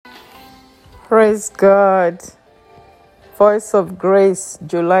Praise God. Voice of Grace,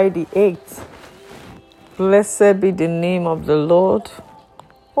 July the 8th. Blessed be the name of the Lord,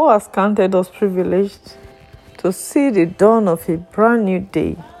 who has counted us privileged to see the dawn of a brand new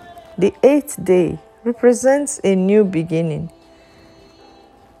day. The 8th day represents a new beginning.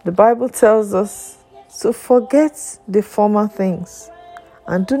 The Bible tells us to forget the former things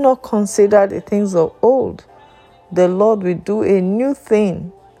and do not consider the things of old. The Lord will do a new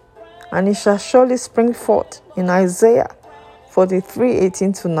thing, and it shall surely spring forth, in Isaiah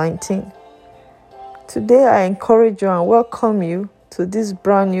 43:18-19. Today I encourage you and welcome you to this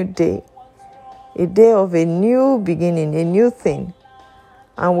brand new day, a day of a new beginning, a new thing.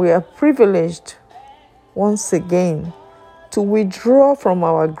 And we are privileged once again to withdraw from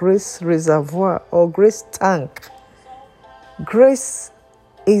our grace reservoir or grace tank. Grace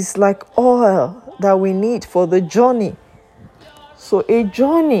is like oil that we need for the journey. So a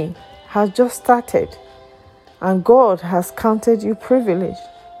journey has just started, and God has counted you privileged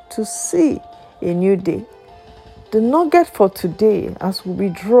to see a new day. The nugget for today, as we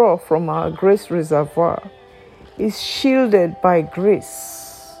withdraw from our grace reservoir, is shielded by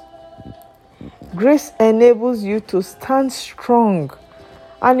grace. Grace enables you to stand strong,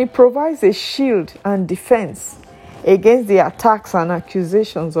 and it provides a shield and defense against the attacks and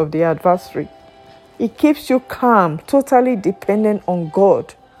accusations of the adversary. It keeps you calm, totally dependent on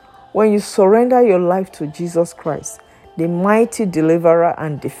God, when you surrender your life to Jesus Christ, the mighty deliverer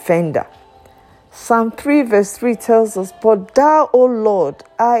and defender. Psalm 3 verse 3 tells us, "But thou, O Lord,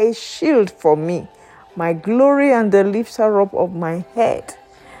 art a shield for me, my glory and the lifter up of my head."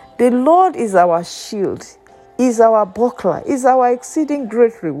 The Lord is our shield, is our buckler, is our exceeding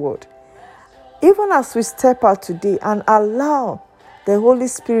great reward. Even as we step out today and allow the Holy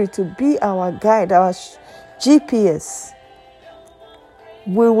Spirit to be our guide, our GPS,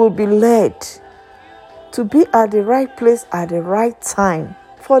 we will be led to be at the right place at the right time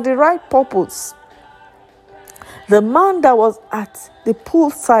for the right purpose. The man that was at the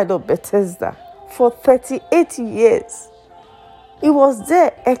poolside of Bethesda for 38 years, he was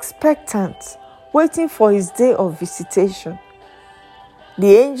there expectant, waiting for his day of visitation.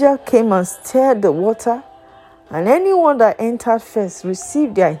 The angel came and stirred the water, and anyone that entered first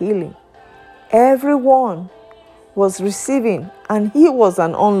received their healing. Everyone was receiving, and he was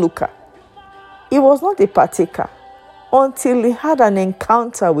an onlooker. He was not a partaker until he had an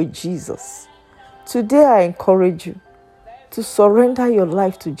encounter with Jesus. Today I encourage you to surrender your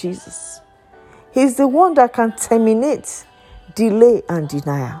life to Jesus. He's the one that can terminate delay and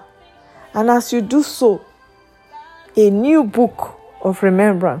denial. And as you do so, a new book of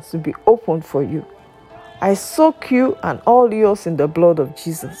remembrance will be opened for you. I soak you and all yours in the blood of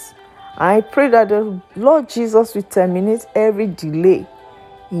Jesus. I pray that the Lord Jesus will terminate every delay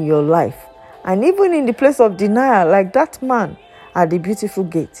in your life. And even in the place of denial, like that man at the beautiful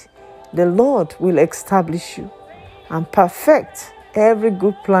gate, the Lord will establish you and perfect every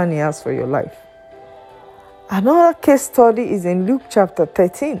good plan He has for your life. Another case study is in Luke chapter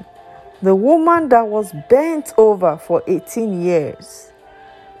 13. The woman that was bent over for 18 years.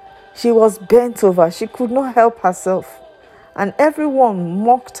 She was bent over. She could not help herself. And everyone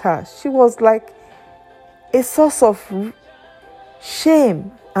mocked her. She was like a source of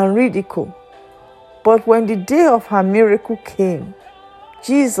shame and ridicule. But when the day of her miracle came,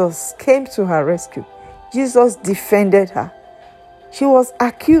 Jesus came to her rescue. Jesus defended her. She was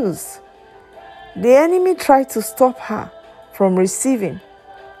accused. The enemy tried to stop her from receiving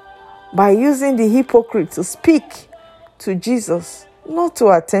by using the hypocrite to speak to Jesus, not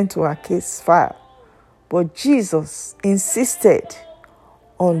to attend to her case file. But Jesus insisted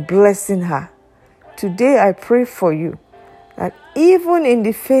on blessing her. Today I pray for you that even in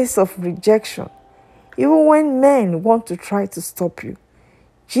the face of rejection, even when men want to try to stop you,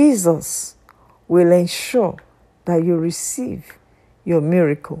 Jesus will ensure that you receive your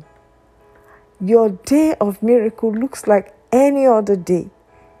miracle. Your day of miracle looks like any other day,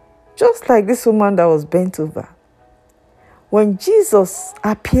 just like this woman that was bent over. When Jesus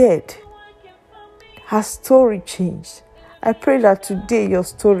appeared, her story changed. I pray that today your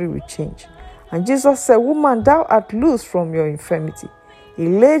story will change. And Jesus said, "Woman, thou art loosed from your infirmity." He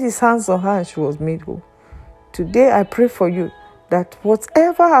laid his hands on her and she was made whole. Today I pray for you that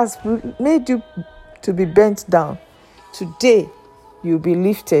whatever has made you to be bent down, today you'll be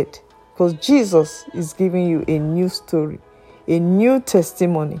lifted, because Jesus is giving you a new story, a new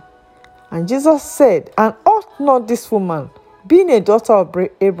testimony. And Jesus said, "And ought not this woman, being a daughter of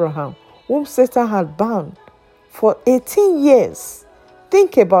Abraham, whom Satan had bound for 18 years."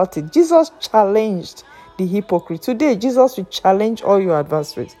 Think about it. Jesus challenged the hypocrite. Today, Jesus will challenge all your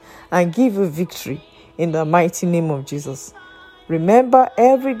adversaries and give you victory in the mighty name of Jesus. Remember,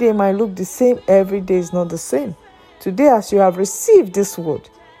 every day might look the same. Every day is not the same. Today, as you have received this word,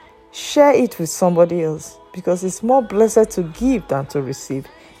 share it with somebody else, because it's more blessed to give than to receive.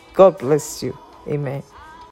 God bless you. Amen.